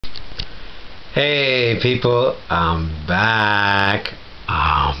Hey people, I'm back.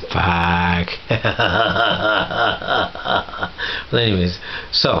 I'm back. Well, anyways,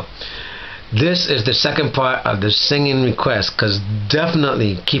 so this is the second part of the singing request, because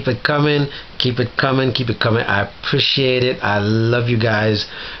definitely keep it coming, keep it coming, keep it coming. I appreciate it. I love you guys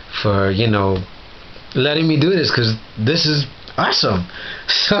for, letting me do this, because this is awesome.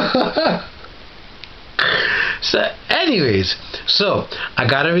 So anyways, so I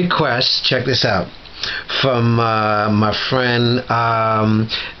got a request, check this out, from my friend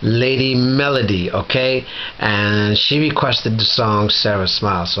Lady Melody, okay, and she requested the song Sarah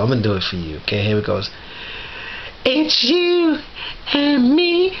Smile, so I'm gonna do it for you, okay. Here it goes. It's you and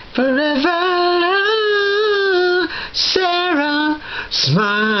me forever, Sarah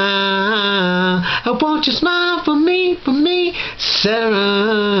Smile. I want you to smile for me,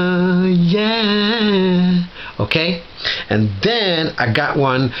 Sarah, yeah. Okay, and then I got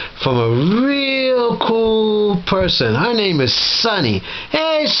one from a real cool person. Her name is Sunny.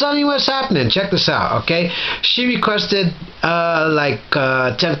 Hey Sunny, what's happening? Check this out, okay. She requested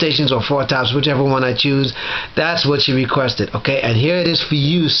Temptations or Four Tops, whichever one I choose. That's what she requested, okay. And here it is for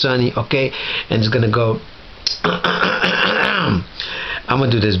you, Sunny, okay. And it's gonna go I'm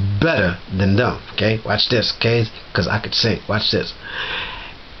gonna do this better than them, okay. Watch this, okay, because I could sing. Watch this.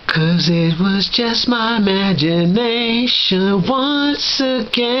 'Cause it was just my imagination once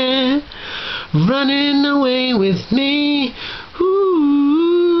again, running away with me.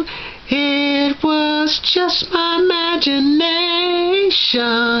 Ooh, it was just my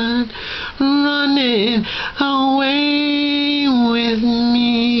imagination running away with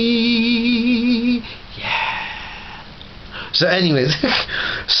me. Yeah. So anyways,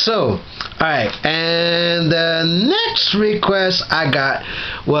 so alright, and the next request I got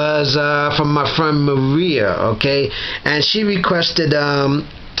was from my friend Maria, okay, and she requested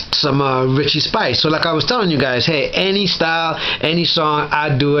some Richie Spice. So like I was telling you guys, hey, any style, any song, I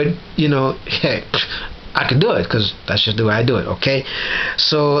do it, hey, I can do it, because that's just the way I do it, okay.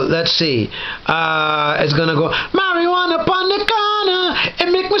 So let's see, it's gonna go, marijuana upon the corner, it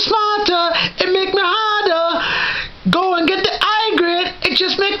make me smarter, it make me harder, go and get the eye grit, it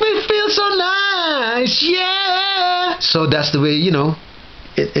just make me feel so nice, yeah. So that's the way,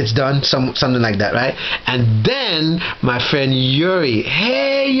 it's done, something like that, right? And then my friend Yuri,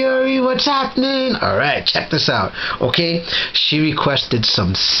 hey Yuri, what's happening? Alright, check this out, okay. She requested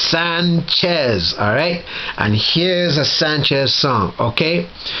some Sanchez, alright, and here's a Sanchez song, okay.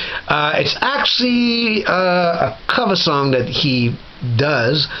 It's actually a cover song that he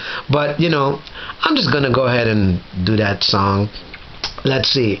does, but I'm just gonna go ahead and do that song. Let's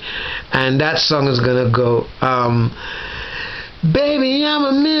see, and that song is gonna go baby, I'm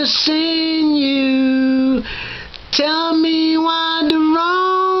a missing you, tell me why the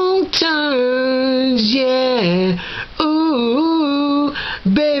wrong turns, yeah. Ooh,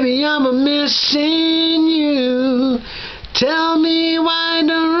 baby, I'm a missing you, tell me why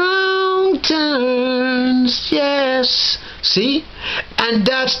the wrong turns, yes. See, and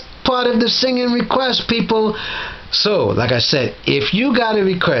that's part of the singing request, people. So like I said, if you got a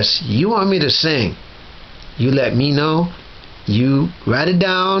request you want me to sing, you let me know, you write it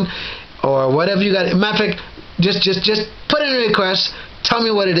down or whatever you got. Matter of fact, just put in a request, tell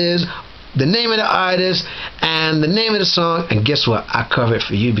me what it is, the name of the artist and the name of the song, and guess what, I cover it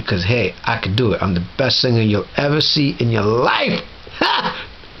for you, because hey, I can do it. I'm the best singer you'll ever see in your life.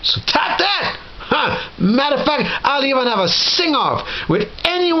 So tap that. Matter of fact, I'll even have a sing-off with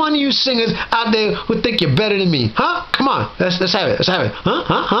any one of you singers out there who think you're better than me. Come on, let's have it. Let's have it.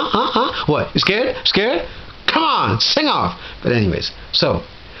 What? You scared? Scared? Come on, sing off. But anyways, so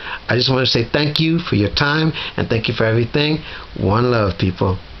I just want to say thank you for your time and thank you for everything. One love,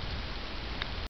 people.